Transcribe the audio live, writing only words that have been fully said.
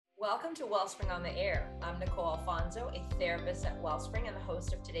Welcome to Wellspring on the Air. I'm Nicole Alfonso, a therapist at Wellspring and the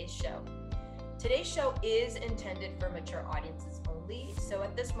host of today's show. Today's show is intended for mature audiences only, so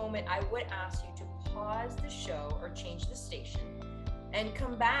at this moment, I would ask you to pause the show or change the station and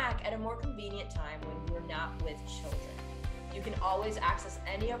come back at a more convenient time when you are not with children. You can always access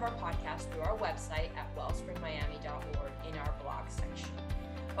any of our podcasts through our website at wellspringmiami.org in our blog section.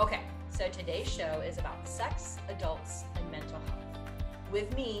 Okay, so today's show is about sex, adults, and mental health.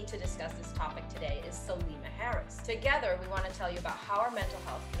 With me to discuss this topic today is Salima Harris. Together, we want to tell you about how our mental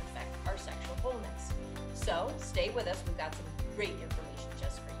health can affect our sexual wholeness. So stay with us. We've got some great information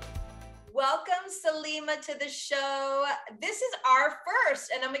just for you. Welcome, Salima, to the show. This is our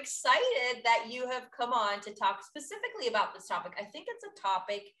first, and I'm excited that you have come on to talk specifically about this topic. I think it's a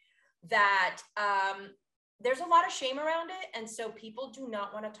topic that there's a lot of shame around it, and so people do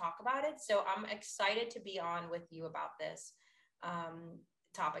not want to talk about it. So I'm excited to be on with you about this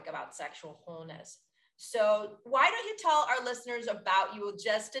topic about sexual wholeness. So why don't you tell our listeners about you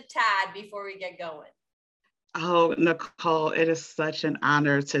just a tad before we get going? Oh, Nicole, it is such an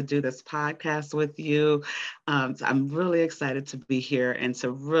honor to do this podcast with you. So I'm really excited to be here and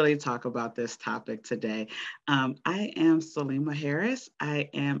to really talk about this topic today. I am Salima Harris. I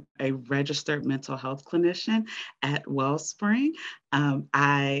am a registered mental health clinician at Wellspring.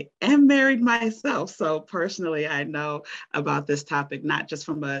 I am married myself, so personally, I know about this topic, not just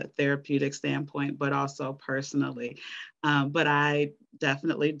from a therapeutic standpoint, but also personally. But I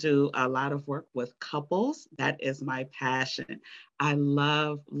definitely do a lot of work with couples. That is my passion. I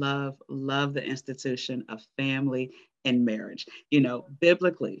love, love, love the institution of family and marriage.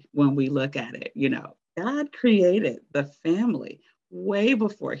 Biblically, when we look at it, God created the family way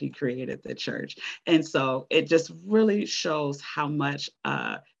before he created the church. And so it just really shows how much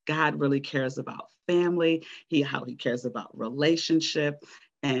God really cares about family, how he cares about relationship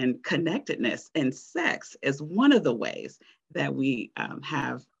and connectedness. And sex is one of the ways that we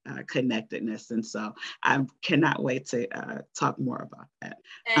have connectedness. And so I cannot wait to talk more about that.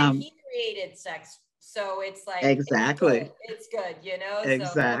 And he created sex. So it's like, exactly. It's good,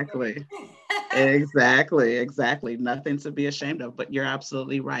 Exactly. So. Exactly. Nothing to be ashamed of, but you're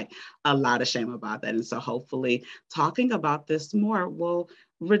absolutely right. A lot of shame about that. And so hopefully talking about this more will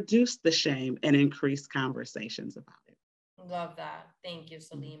reduce the shame and increase conversations about it. Love that. Thank you,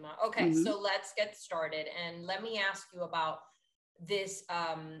 Salima. Okay, so let's get started. And let me ask you about this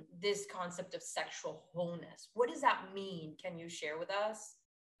this concept of sexual wholeness. What does that mean? Can you share with us?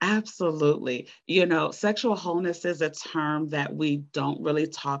 Absolutely. Sexual wholeness is a term that we don't really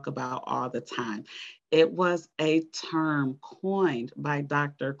talk about all the time. It was a term coined by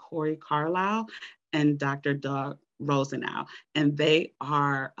Dr. Corey Carlisle and Dr. Doug Rosenau, and they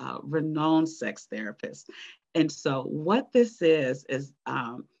are renowned sex therapists. And so, what this is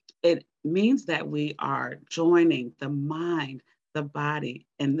it means that we are joining the mind, the body,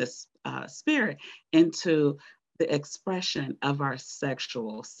 and the spirit into the expression of our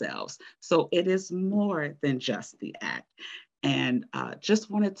sexual selves. So it is more than just the act. And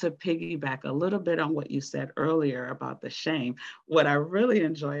just wanted to piggyback a little bit on what you said earlier about the shame. What I really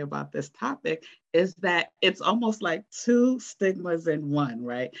enjoy about this topic is that it's almost like two stigmas in one,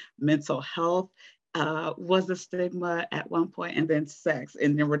 right? Mental health was a stigma at one point, and then sex,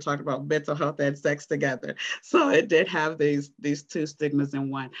 and then we're talking about mental health and sex together. So it did have these two stigmas in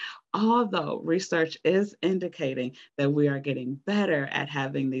one. Although research is indicating that we are getting better at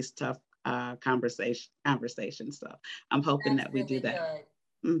having these tough conversations. So I'm hoping That's that we really do that.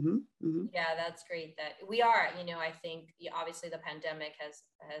 Good. Yeah, that's great that we are. I think obviously the pandemic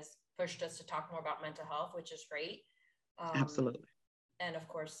has pushed us to talk more about mental health, which is great. Absolutely. And of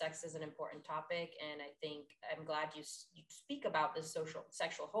course, sex is an important topic. And I think I'm glad you speak about this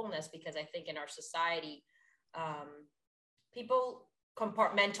sexual wholeness, because I think in our society, people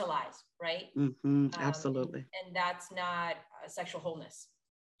compartmentalize, right? Absolutely. And that's not sexual wholeness.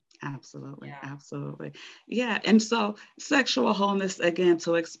 Absolutely. Absolutely. Yeah. And so sexual wholeness, again,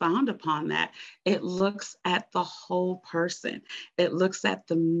 to expound upon that, it looks at the whole person. It looks at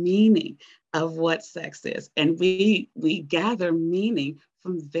the meaning of what sex is. And we gather meaning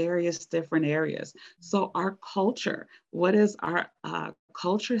from various different areas. So our culture, what does our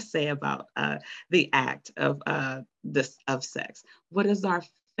culture say about the act of of sex? What is our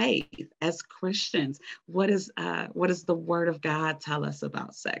faith as Christians? What does the Word of God tell us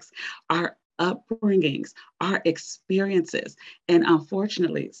about sex? Our upbringings, our experiences, and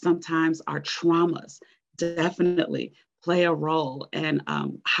unfortunately, sometimes our traumas definitely play a role in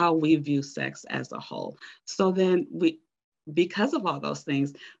how we view sex as a whole. So then because of all those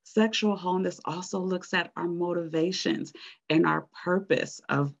things, sexual wholeness also looks at our motivations and our purpose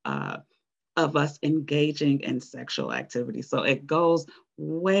of us engaging in sexual activity. So it goes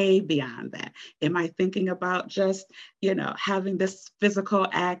way beyond that. Am I thinking about just, having this physical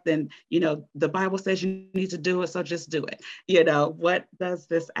act and, the Bible says you need to do it, so just do it. What does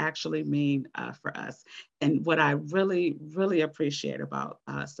this actually mean for us? And what I really, really appreciate about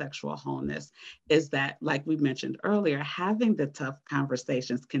sexual wholeness is that, like we mentioned earlier, having the tough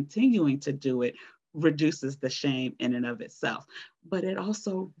conversations, continuing to do it reduces the shame in and of itself. But it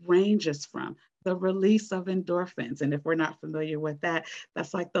also ranges from the release of endorphins. And if we're not familiar with that,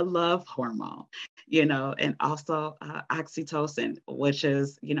 that's like the love hormone, and also oxytocin, which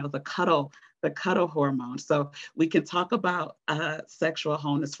is, the cuddle hormone. So we can talk about sexual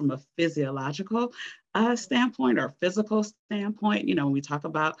wholeness from a physiological standpoint or physical standpoint, when we talk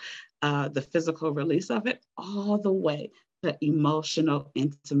about the physical release of it, all the way to emotional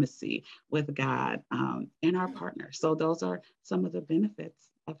intimacy with God and our partner. So those are some of the benefits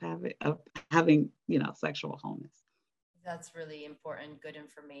of having sexual wholeness. That's really important, good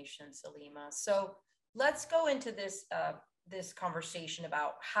information, Salima. So let's go into this conversation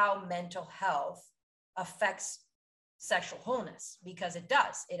about how mental health affects sexual wholeness, because it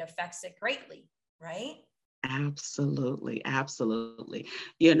does. It affects it greatly, right? Absolutely, absolutely.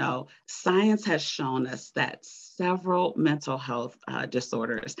 Science has shown us that several mental health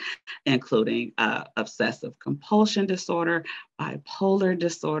disorders, including obsessive compulsion disorder, bipolar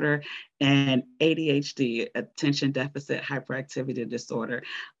disorder, and ADHD, attention deficit hyperactivity disorder,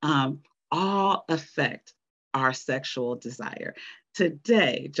 all affect our sexual desire.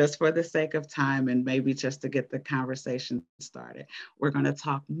 Today, just for the sake of time and maybe just to get the conversation started, we're going to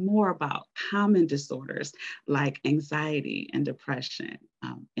talk more about common disorders like anxiety and depression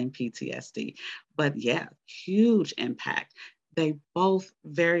and PTSD. But yeah, huge impact. They both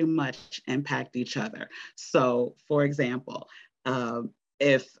very much impact each other. So, for example,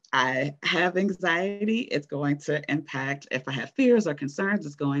 if I have anxiety, it's going to impact, if I have fears or concerns,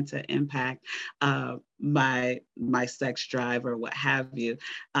 it's going to impact my sex drive or what have you.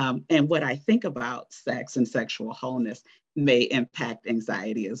 And what I think about sex and sexual wholeness may impact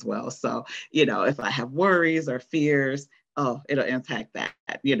anxiety as well. So, if I have worries or fears, oh, it'll impact that,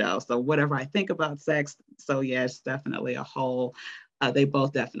 So whatever I think about sex, so yes, definitely a whole, they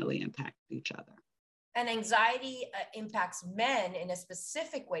both definitely impact each other. And anxiety impacts men in a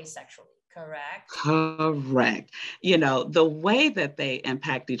specific way sexually, correct? Correct. The way that they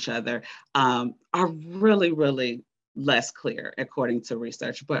impact each other are really, really less clear according to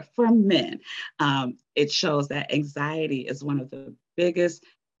research. But for men, it shows that anxiety is one of the biggest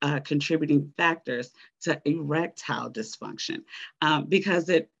contributing factors to erectile dysfunction because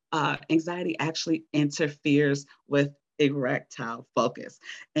anxiety actually interferes with erectile focus.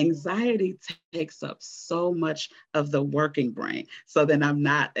 Anxiety takes up so much of the working brain. So then I'm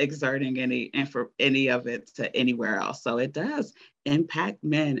not exerting any of it to anywhere else. So it does impact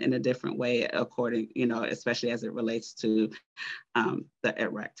men in a different way, according, especially as it relates to the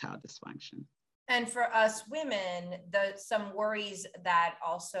erectile dysfunction. And for us women, some worries that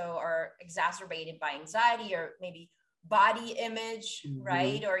also are exacerbated by anxiety, or maybe body image, mm-hmm.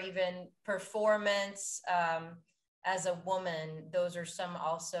 right? Or even performance. As a woman, those are some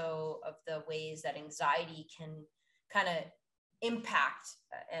also of the ways that anxiety can kind of impact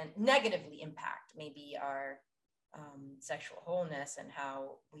and negatively impact maybe our sexual wholeness and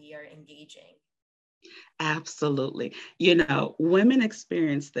how we are engaging. Absolutely. Women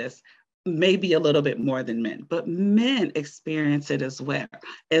experience this maybe a little bit more than men, but men experience it as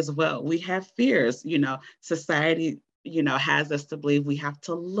well. We have fears, society, has us to believe we have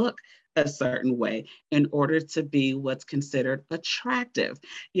to look a certain way in order to be what's considered attractive.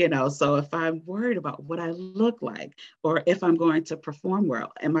 So if I'm worried about what I look like, or if I'm going to perform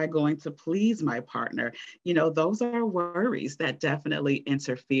well, am I going to please my partner? Those are worries that definitely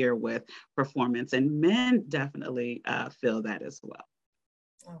interfere with performance, and men definitely feel that as well.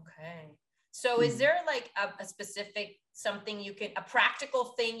 Okay. So is there like a specific a practical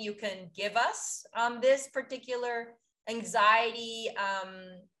thing you can give us on this particular anxiety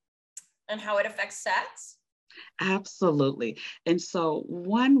and how it affects sex? Absolutely. And so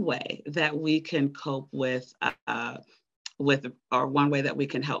one way that we can cope with, or one way that we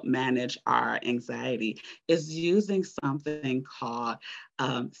can help manage our anxiety is using something called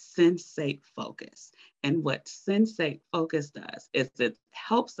sensate focus. And what sensate focus does is it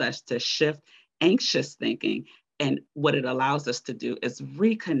helps us to shift anxious thinking. And what it allows us to do is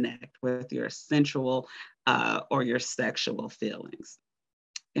reconnect with your sensual or your sexual feelings.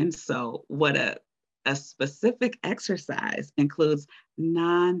 And so what a specific exercise includes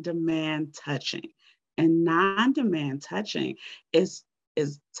non-demand touching. And non-demand touching is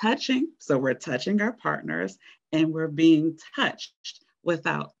touching, so we're touching our partners and we're being touched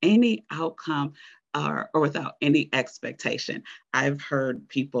without any outcome or without any expectation. I've heard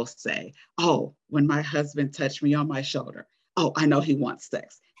people say, oh, when my husband touched me on my shoulder, oh, I know he wants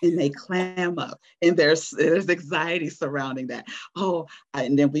sex. And they clam up, and there's anxiety surrounding that. Oh,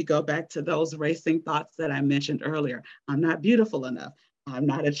 and then we go back to those racing thoughts that I mentioned earlier. I'm not beautiful enough. I'm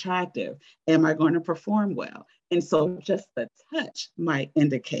not attractive. Am I going to perform well? And so just the touch might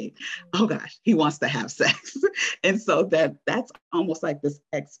indicate, oh gosh, he wants to have sex. And so that's almost like this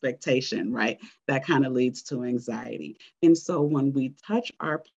expectation, right? That kind of leads to anxiety. And so when we touch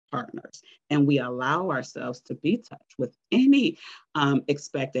our partners and we allow ourselves to be touched with any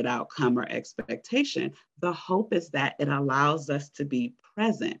expected outcome or expectation, the hope is that it allows us to be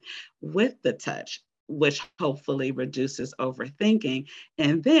present with the touch, which hopefully reduces overthinking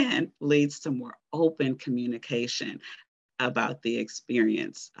and then leads to more open communication about the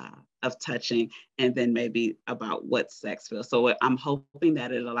experience of touching, and then maybe about what sex feels. So I'm hoping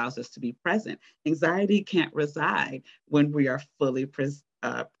that it allows us to be present. Anxiety can't reside when we are fully present.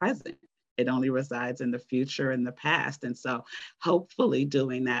 It only resides in the future and the past. And so hopefully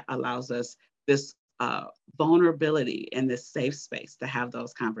doing that allows us this vulnerability and this safe space to have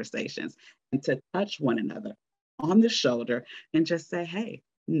those conversations and to touch one another on the shoulder and just say, hey,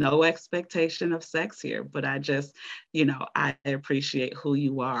 no expectation of sex here, but I just, I appreciate who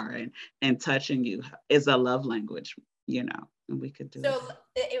you are, and touching you is a love language, and we could do so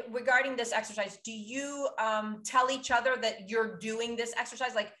regarding this exercise, do you tell each other that you're doing this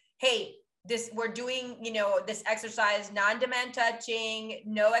exercise? Like, hey, we're doing, this exercise, non-demand touching,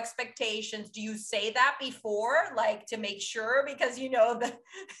 no expectations. Do you say that before, like, to make sure? Because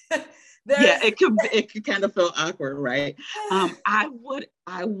yeah, it could kind of feel awkward, right? I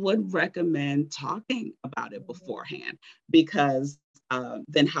would recommend talking about it beforehand, because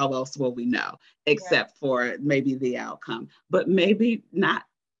then how else will we know, except for maybe the outcome, but maybe not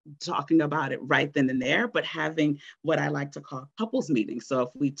talking about it right then and there, but having what I like to call couples meetings. So if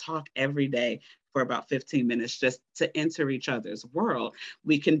we talk every day for about 15 minutes just to enter each other's world,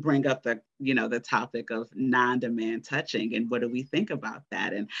 we can bring up the topic of non-demand touching, and what do we think about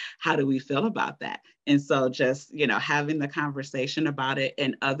that, and how do we feel about that. And so just having the conversation about it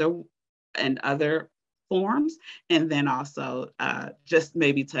in other forms, and then also just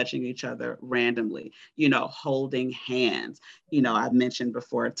maybe touching each other randomly, holding hands. I've mentioned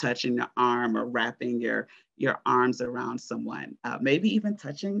before, touching the arm or wrapping your arms around someone, maybe even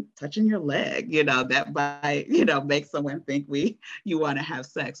touching your leg, that might, make someone think you want to have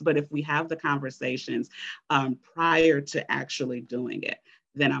sex. But if we have the conversations prior to actually doing it,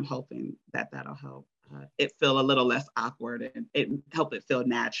 then I'm hoping that that'll help it feel a little less awkward, and it help it feel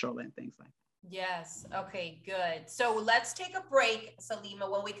natural and things like that. Yes. Okay, good. So let's take a break,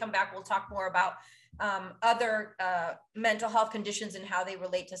 Salima. When we come back, we'll talk more about other mental health conditions and how they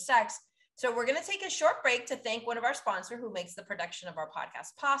relate to sex. So we're going to take a short break to thank one of our sponsors who makes the production of our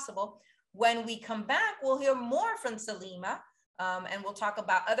podcast possible. When we come back, we'll hear more from Salima, and we'll talk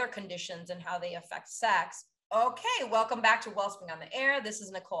about other conditions and how they affect sex. Okay, welcome back to Wellspring on the Air. This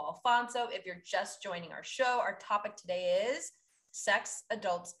is Nicole Alfonso. If you're just joining our show, our topic today is sex,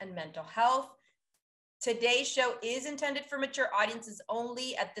 adults, and mental health. Today's show is intended for mature audiences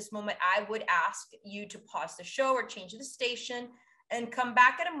only. At this moment, I would ask you to pause the show or change the station and come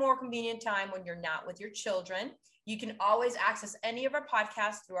back at a more convenient time when you're not with your children. You can always access any of our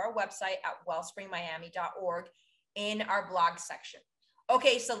podcasts through our website at wellspringmiami.org in our blog section.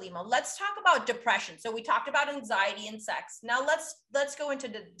 Okay, Salima, let's talk about depression. So we talked about anxiety and sex. Now let's go into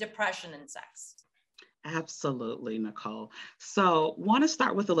the depression and sex. Absolutely, Nicole. So want to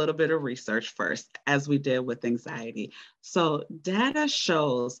start with a little bit of research first, as we did with anxiety. So data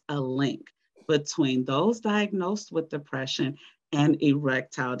shows a link between those diagnosed with depression and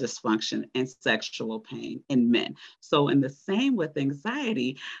erectile dysfunction and sexual pain in men. So in the same with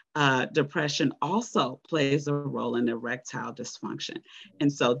anxiety, depression also plays a role in erectile dysfunction.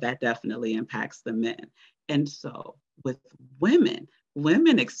 And so that definitely impacts the men. And so with women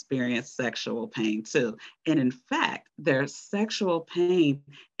experience sexual pain too. And in fact, their sexual pain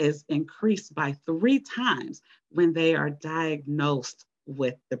is increased by 3 times when they are diagnosed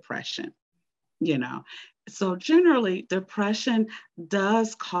with depression. you know. So generally, depression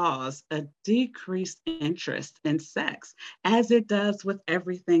does cause a decreased interest in sex, as it does with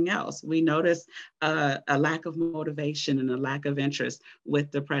everything else. We notice a lack of motivation and a lack of interest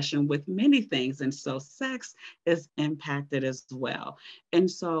with depression with many things. And so sex is impacted as well. And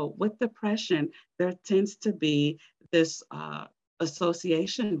so with depression, there tends to be this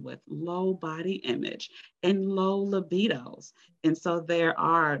association with low body image and low libidos. And so there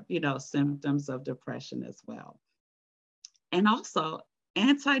are, symptoms of depression as well. And also,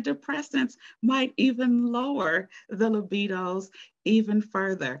 antidepressants might even lower the libidos even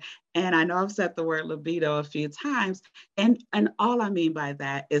further. And I know I've said the word libido a few times, and all I mean by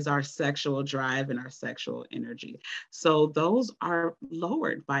that is our sexual drive and our sexual energy. So those are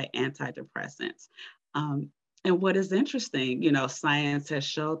lowered by antidepressants. Um, and what is interesting, science has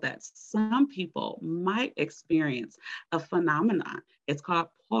showed that some people might experience a phenomenon. It's called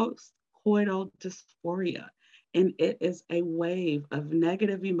postcoital dysphoria. And it is a wave of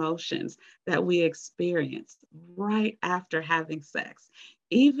negative emotions that we experience right after having sex,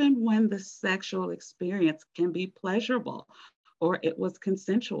 even when the sexual experience can be pleasurable or it was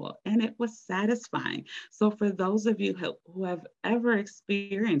consensual and it was satisfying. So, for those of you who have ever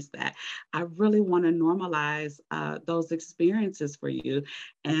experienced that, I really want to normalize those experiences for you.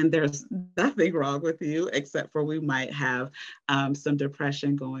 And there's nothing wrong with you, except for we might have some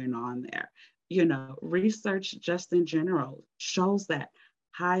depression going on there. Research just in general shows that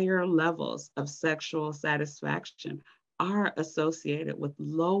higher levels of sexual satisfaction are associated with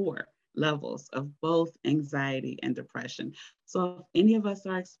lower levels of both anxiety and depression. So if any of us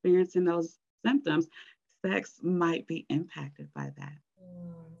are experiencing those symptoms, sex might be impacted by that.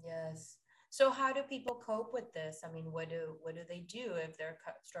 Yes. So how do people cope with this? I mean, what do they do if they're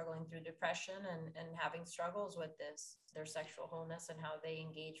struggling through depression and having struggles with this, their sexual wholeness, and how they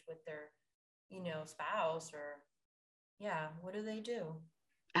engage with their spouse, or yeah, what do they do?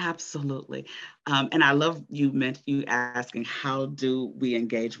 Absolutely. And I love you asking, how do we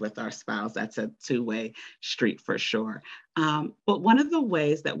engage with our spouse? That's a two-way street for sure. But one of the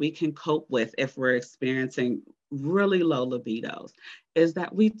ways that we can cope with if we're experiencing really low libidos is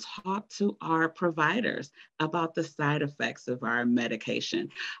that we talk to our providers about the side effects of our medication.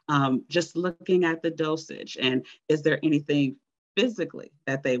 Just looking at the dosage, and is there anything physically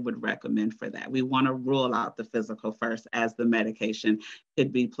that they would recommend for that. We want to rule out the physical first, as the medication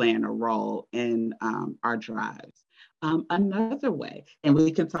could be playing a role in our drives. Another way, and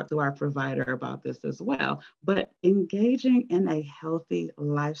we can talk to our provider about this as well, but engaging in a healthy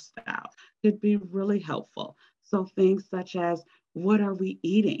lifestyle could be really helpful. So things such as, what are we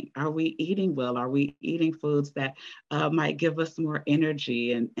eating? Are we eating well? Are we eating foods that might give us more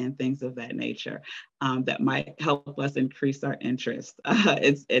energy and things of that nature that might help us increase our interest?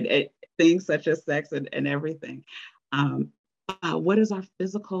 Things such as sex and everything. What is our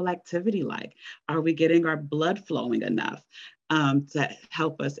physical activity like? Are we getting our blood flowing enough to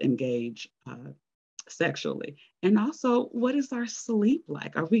help us engage sexually? And also, what is our sleep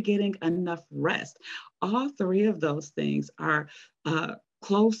like? Are we getting enough rest? All three of those things are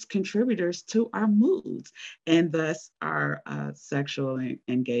close contributors to our moods, and thus our sexual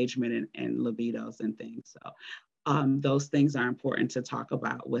engagement and libidos and things. So those things are important to talk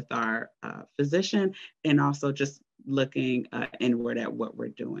about with our physician, and also just looking inward at what we're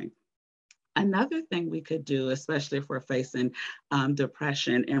doing. Another thing we could do, especially if we're facing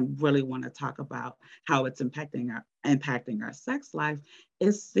depression and really want to talk about how it's impacting our sex life,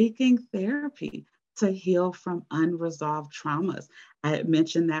 is seeking therapy to heal from unresolved traumas. I had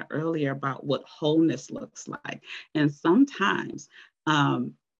mentioned that earlier about what wholeness looks like. And sometimes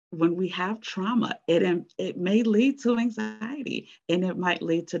when we have trauma, it may lead to anxiety, and it might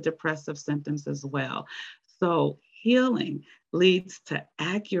lead to depressive symptoms as well. So healing leads to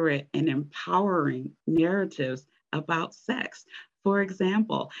accurate and empowering narratives about sex. For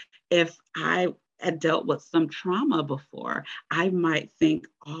example, if I had dealt with some trauma before, I might think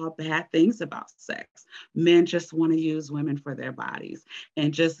all bad things about sex. Men just want to use women for their bodies,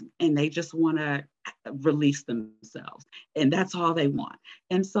 and they just want to release themselves, and that's all they want.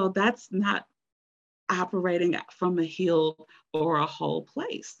 And so that's not operating from a healed or a whole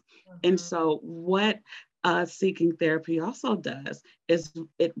place. And so what seeking therapy also does is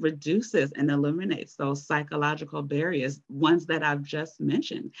it reduces and eliminates those psychological barriers, ones that I've just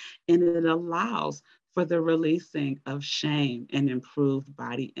mentioned, and it allows for the releasing of shame and improved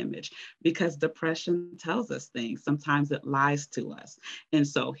body image, because depression tells us things. Sometimes it lies to us. And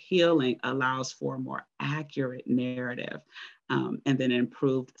so healing allows for a more accurate narrative, and then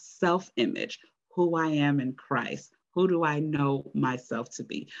improved self-image, who I am in Christ, Who do I know myself to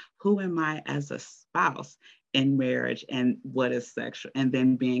be? Who am I as a spouse in marriage, and what is sexual? And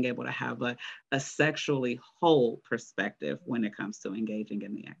then being able to have a sexually whole perspective when it comes to engaging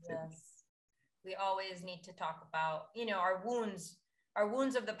in the activity. Yes. We always need to talk about, our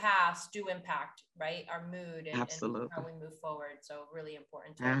wounds of the past do impact, right? Our mood and how Absolutely. we move forward. So really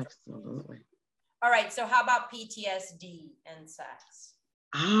important to address those. Absolutely. All right. So how about PTSD and sex?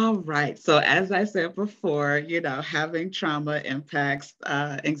 All right. So, as I said before, having trauma impacts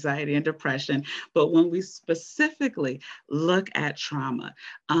anxiety and depression. But when we specifically look at trauma,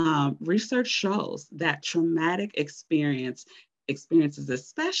 research shows that traumatic experiences,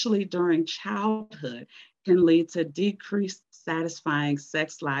 especially during childhood, can lead to decreased satisfying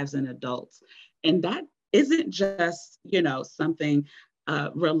sex lives in adults. And that isn't just, something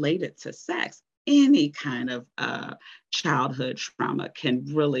related to sex. Any kind of childhood trauma can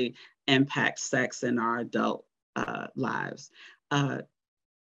really impact sex in our adult lives. Uh,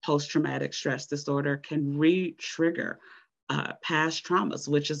 Post-traumatic stress disorder can re-trigger past traumas,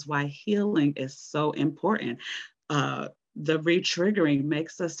 which is why healing is so important. The re-triggering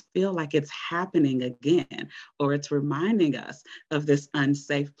makes us feel like it's happening again, or it's reminding us of this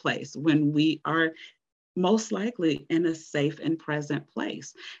unsafe place when we are most likely in a safe and present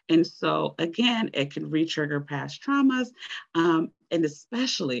place. And so again, it can re-trigger past traumas, and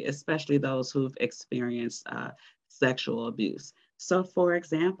especially those who've experienced sexual abuse. So for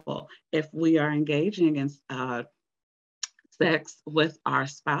example, if we are engaging in sex with our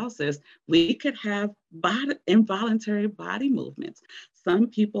spouses, we could have involuntary body movements. Some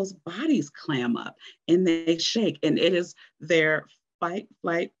people's bodies clam up and they shake, and it is their fight,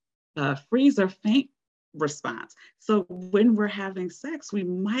 flight, freeze, or faint response. So when we're having sex, we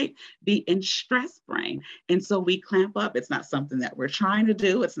might be in stress brain. And so we clamp up. It's not something that we're trying to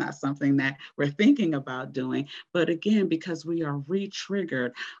do. It's not something that we're thinking about doing. But again, because we are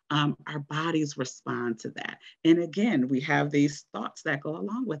re-triggered, our bodies respond to that. And again, we have these thoughts that go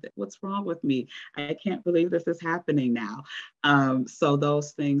along with it. What's wrong with me? I can't believe this is happening now. So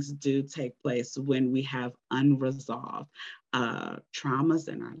those things do take place when we have unresolved traumas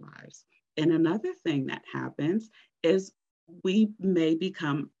in our lives. And another thing that happens is we may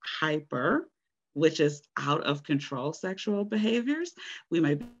become hyper, which is out of control sexual behaviors. We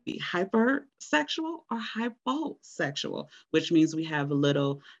may be hypersexual or hyposexual, which means we have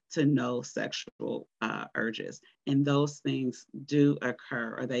little to no sexual urges. And those things do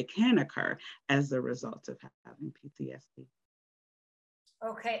occur, or they can occur as a result of having PTSD.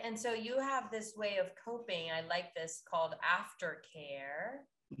 Okay. And so you have this way of coping. I like this, called aftercare.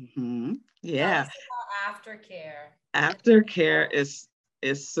 Mm-hmm. Tell Yeah. us about aftercare. Aftercare is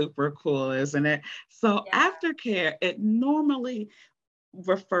super cool, isn't it? So Yeah. aftercare, it normally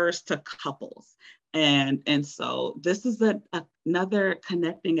refers to couples. And so this is another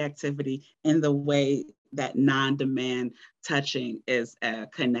connecting activity in the way that non-demand touching is a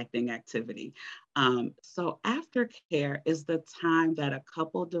connecting activity. So aftercare is the time that a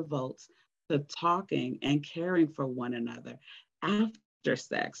couple devotes to talking and caring for one another after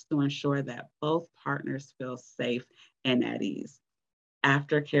sex to ensure that both partners feel safe and at ease.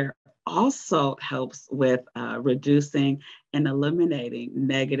 Aftercare also helps with reducing and eliminating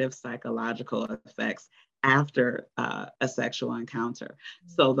negative psychological effects after a sexual encounter.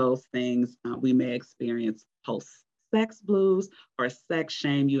 So those things we may experience post sex blues or sex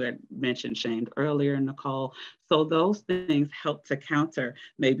shame. You had mentioned shame earlier, Nicole. So those things help to counter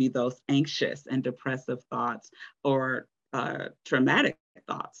maybe those anxious and depressive thoughts or traumatic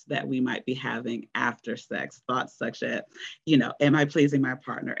thoughts that we might be having after sex. Thoughts such as, am I pleasing my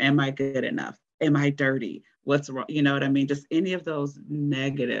partner? Am I good enough? Am I dirty? What's wrong? You know what I mean? Just any of those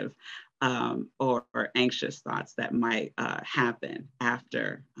negative or anxious thoughts that might happen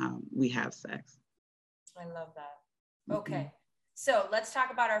after we have sex. I love that. Okay. So let's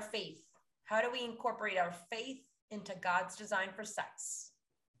talk about our faith. How do we incorporate our faith into God's design for sex?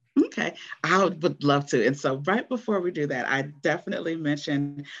 Okay, I would love to. And so, right before we do that, I definitely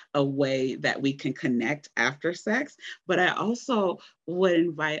mentioned a way that we can connect after sex, but I also would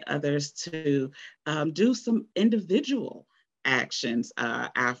invite others to do some individual actions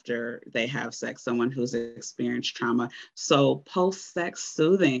after they have sex, someone who's experienced trauma. So, post sex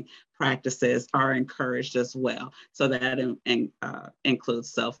soothing practices are encouraged as well. So, that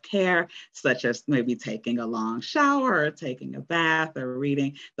includes self care, such as maybe taking a long shower or taking a bath or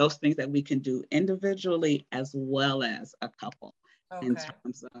reading, those things that we can do individually as well as a couple in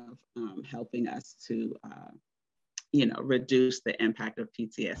terms of helping us to, reduce the impact of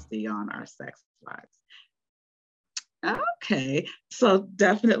PTSD on our sex lives. Okay, so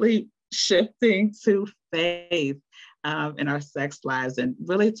definitely shifting to faith in our sex lives and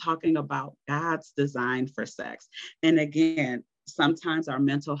really talking about God's design for sex. And again, sometimes our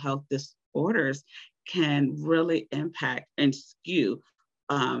mental health disorders can really impact and skew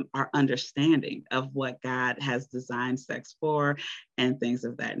our understanding of what God has designed sex for and things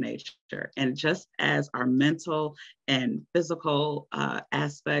of that nature. And just as our mental and physical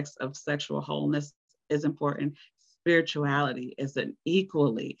aspects of sexual wholeness is important, spirituality is an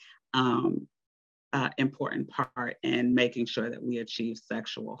equally important part in making sure that we achieve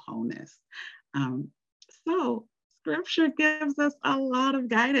sexual wholeness. So scripture gives us a lot of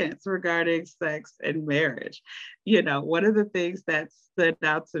guidance regarding sex and marriage. You know, one of the things that stood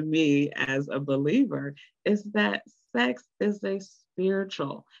out to me as a believer is that sex is a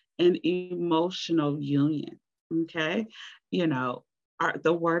spiritual and emotional union. Okay. You know,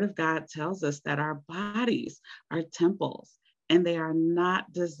 the word of God tells us that our bodies are temples and they are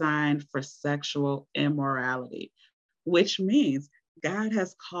not designed for sexual immorality, which means God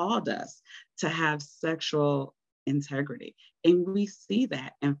has called us to have sexual integrity. And we see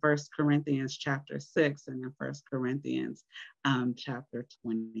that in 1 Corinthians chapter 6 and in 1 Corinthians chapter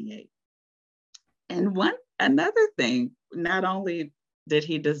 28. And another thing, not only did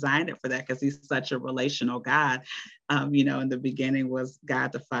he design it for that because he's such a relational God. You know, in the beginning was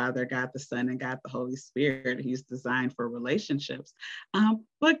God the Father, God the Son, and God the Holy Spirit. He's designed for relationships.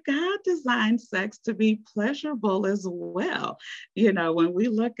 But God designed sex to be pleasurable as well. You know, when we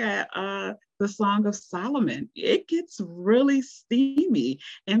look at the Song of Solomon, it gets really steamy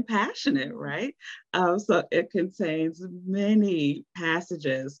and passionate, right? So it contains many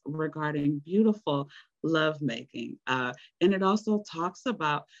passages regarding beautiful lovemaking. And it also talks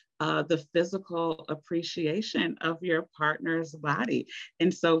about the physical appreciation of your partner's body.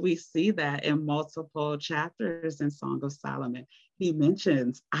 And so we see that in multiple chapters in Song of Solomon. He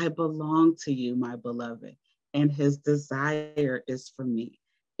mentions, I belong to you, my beloved, and his desire is for me.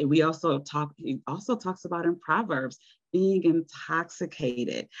 And he also talks about in Proverbs being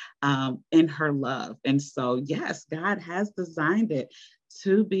intoxicated in her love. And so, yes, God has designed it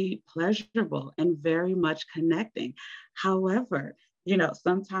to be pleasurable and very much connecting. However, you know,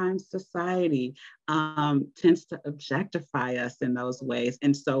 sometimes society tends to objectify us in those ways.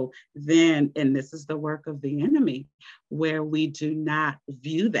 And so then, and this is the work of the enemy, where we do not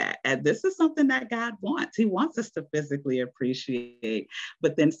view that. And this is something that God wants. He wants us to physically appreciate.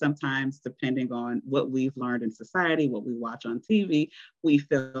 But then sometimes, depending on what we've learned in society, what we watch on TV, we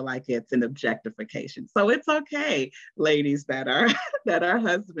feel like it's an objectification. So it's okay, ladies, that our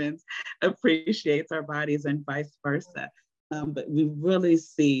husbands appreciates our bodies and vice versa. But we really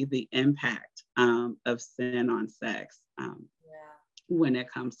see the impact of sin on sex when it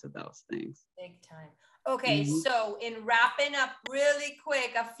comes to those things. Big time. Okay, so in wrapping up really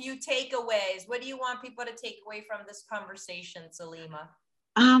quick, a few takeaways. What do you want people to take away from this conversation, Salima?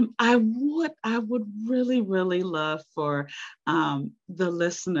 I would really love for the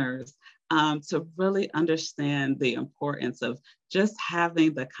listeners to really understand the importance of just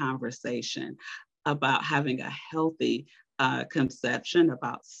having the conversation about having a healthy conception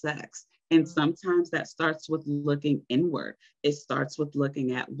about sex. And sometimes that starts with looking inward. It starts with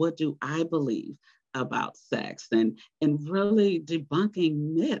looking at, what do I believe about sex, and really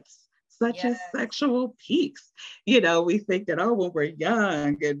debunking myths such as sexual peaks. You know, we think that, oh, when we're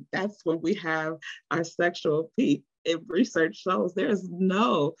young, and that's when we have our sexual peak. And research shows there's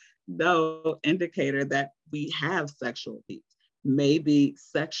no indicator that we have sexual peaks. Maybe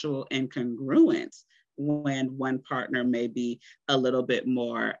sexual incongruence, when one partner may be a little bit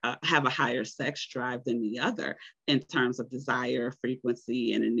more, have a higher sex drive than the other in terms of desire,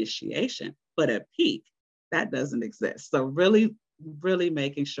 frequency, and initiation. But a peak, that doesn't exist. So really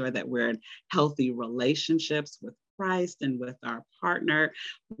making sure that we're in healthy relationships with Christ and with our partner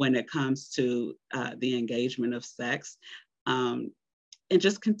when it comes to the engagement of sex, and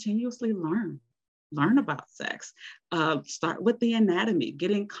just continuously learn about sex. Start with the anatomy,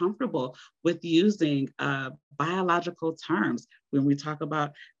 getting comfortable with using biological terms. When we talk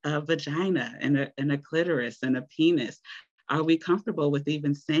about a vagina and a clitoris and a penis, are we comfortable with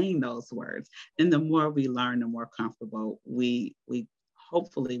even saying those words? And the more we learn, the more comfortable we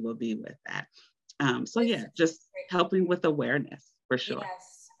hopefully will be with that. So yeah, just helping with awareness for sure.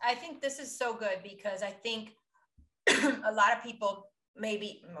 Yes, I think this is so good because I think a lot of people,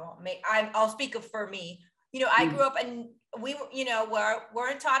 I'll speak for me. You know, I grew up and we, you know,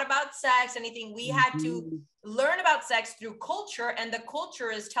 weren't taught about sex, anything. We had to learn about sex through culture, and the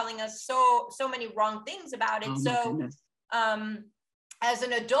culture is telling us so many wrong things about it. So as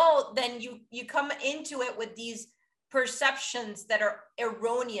an adult, then you come into it with these perceptions that are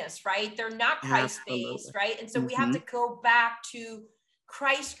erroneous, right? They're not Christ-based, right? And so we have to go back to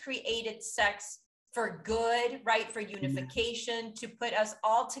Christ created sex for good, right? For unification, to put us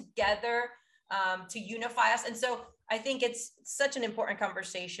all together, to unify us. And so I think it's such an important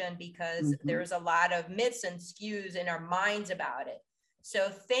conversation because there's a lot of myths and skews in our minds about it. So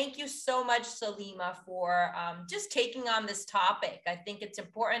thank you so much, Salima, for just taking on this topic. I think it's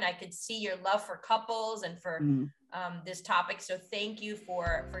important. I could see your love for couples and for this topic. So thank you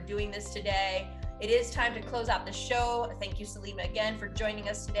for doing this today. It is time to close out the show. Thank you, Salima, again for joining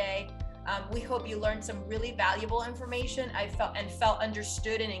us today. We hope you learned some really valuable information. I felt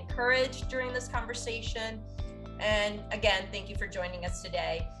understood and encouraged during this conversation. And again, thank you for joining us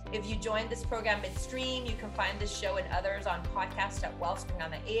today. If you joined this program midstream, you can find this show and others on podcast at Wellspring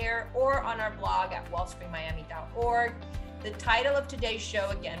on the Air or on our blog at wellspringmiami.org. The title of today's show,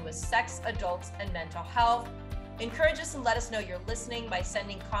 again, was Sex, Adults, and Mental Health. Encourage us and let us know you're listening by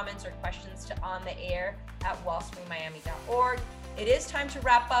sending comments or questions to ontheair@wellspringmiami.org. It is time to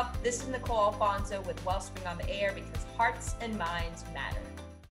wrap up. This is Nicole Alfonso with Wellspring on the Air, because hearts and minds matter.